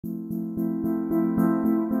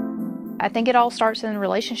I think it all starts in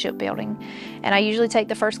relationship building. And I usually take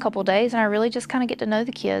the first couple days and I really just kind of get to know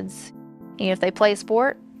the kids. You know, if they play a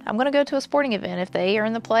sport, I'm going to go to a sporting event. If they are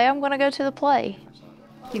in the play, I'm going to go to the play.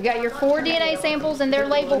 You've got your 4 DNA samples and they're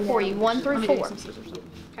labeled for you, 1 through 4.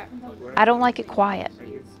 I don't like it quiet.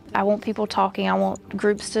 I want people talking. I want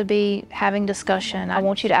groups to be having discussion. I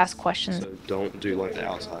want you to ask questions. So don't do like the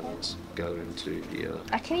outside ones. Go into the...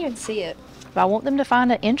 I can't even see it. I want them to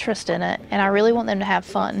find an interest in it, and I really want them to have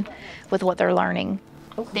fun with what they're learning.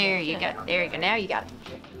 There you go. There you go. Now you got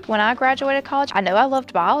it. When I graduated college, I know I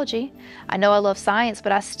loved biology. I know I love science,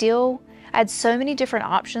 but I had so many different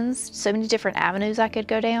options, so many different avenues I could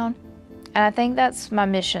go down. And I think that's my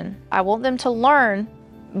mission. I want them to learn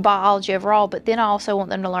biology overall, but then I also want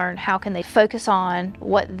them to learn how can they focus on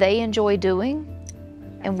what they enjoy doing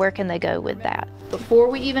and where can they go with that. Before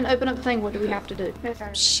we even open up the thing, what do we have to do?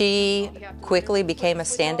 She quickly became a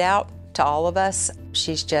standout to all of us.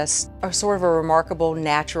 She's just a sort of a remarkable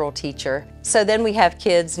natural teacher. So then we have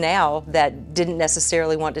kids now that didn't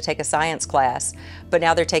necessarily want to take a science class, but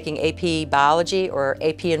now they're taking AP Biology or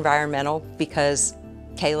AP Environmental because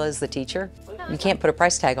Kayla is the teacher. You can't put a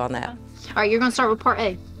price tag on that. All right, you're going to start with part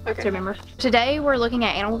A. Okay. Remember. Today we're looking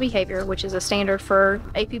at animal behavior, which is a standard for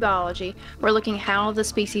AP Biology. We're looking how the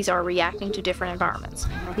species are reacting to different environments.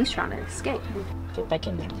 He's trying to escape. Get back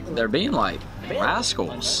in there. They're being like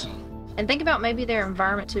rascals. And think about maybe their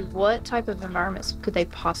environment too. What type of environments could they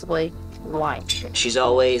possibly like? She's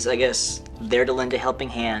always, I guess, there to lend a helping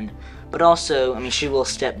hand, but also, I mean, she will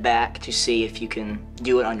step back to see if you can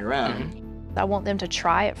do it on your own. I want them to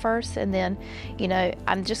try it first, and then, you know,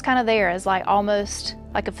 I'm just kind of there as like almost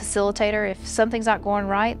like a facilitator. If something's not going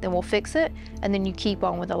right, then we'll fix it, and then you keep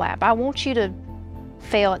on with the lab. I want you to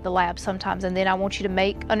fail at the lab sometimes, and then I want you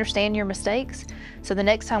to understand your mistakes, so the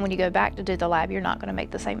next time when you go back to do the lab, you're not going to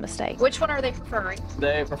make the same mistake. Which one are they preferring?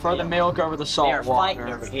 They prefer the milk over the salt They're water.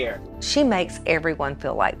 fighting over here. She makes everyone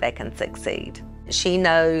feel like they can succeed. She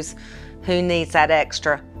knows who needs that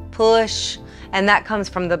extra push, and that comes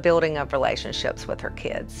from the building of relationships with her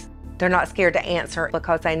kids. They're not scared to answer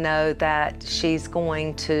because they know that she's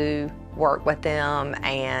going to work with them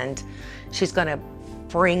and she's going to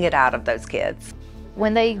bring it out of those kids.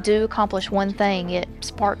 When they do accomplish one thing, it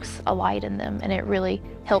sparks a light in them and it really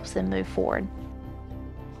helps them move forward.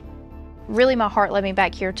 Really, my heart led me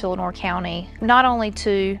back here to Lenoir County, not only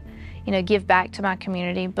to, you know, give back to my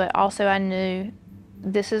community, but also I knew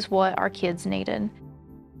this is what our kids needed.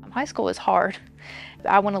 High school is hard.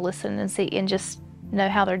 I want to listen and see and just know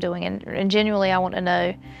how they're doing, and genuinely I want to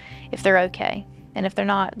know if they're okay. And if they're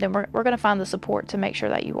not, then we're going to find the support to make sure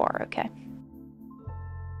that you are okay.